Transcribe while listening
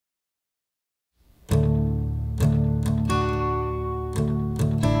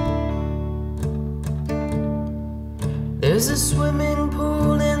There's a swimming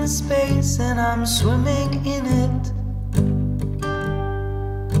pool in space and I'm swimming in it.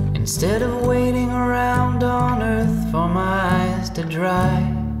 Instead of waiting around on Earth for my eyes to dry,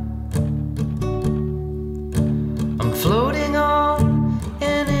 I'm floating on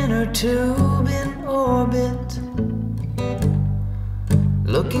an inner tube in orbit,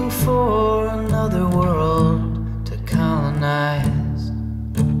 looking for another world to colonize.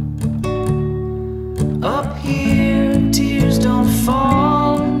 Up here, tears don't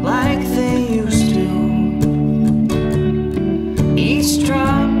fall like they used to. Each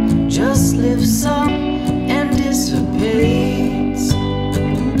drop just lifts up and dissipates.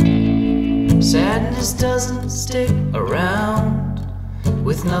 Sadness doesn't stick around,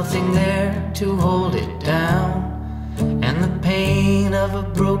 with nothing there to hold it down. And the pain of a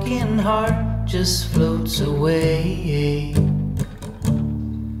broken heart just floats away.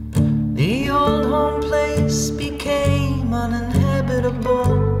 The old home place became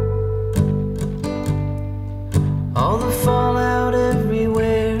uninhabitable. All the fallout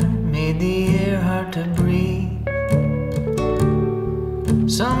everywhere made the air hard to breathe.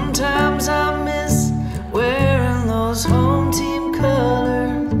 Sometimes I miss wearing those home team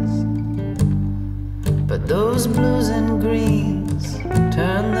colors, but those blues and greens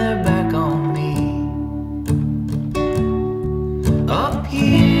turn their back on me. Up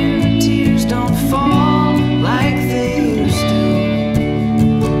here, tears don't fall like they used to.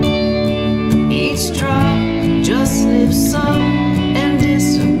 Each drop just lifts up and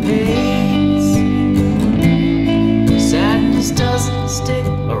dissipates. Sadness doesn't stick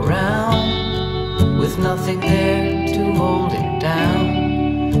around, with nothing there to hold it down.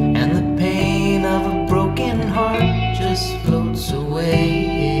 And the pain of a broken heart just floats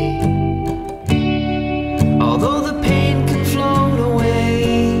away. Although the pain can float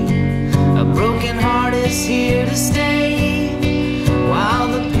away, a broken heart is here to stay. While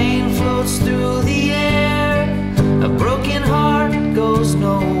the pain floats through the air, a broken heart goes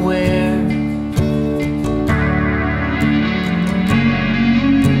nowhere.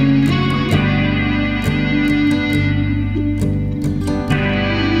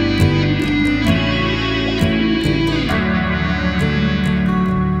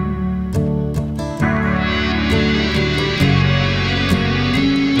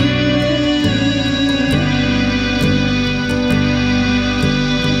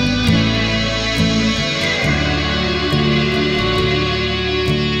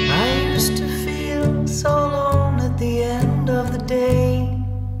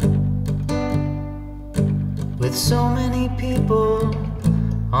 With so many people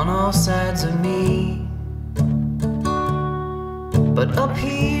on all sides of me, but up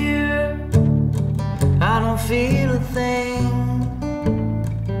here I don't feel a thing,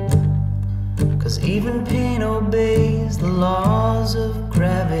 'cause even pain obeys the laws of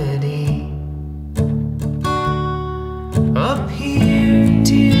gravity. Up here,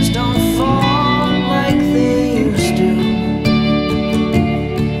 tears don't fall like they used to.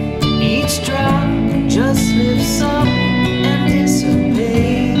 Each drop just lifts up and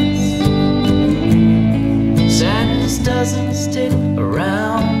dissipates. Sadness doesn't stick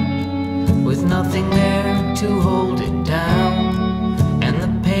around, with nothing there to hold it down.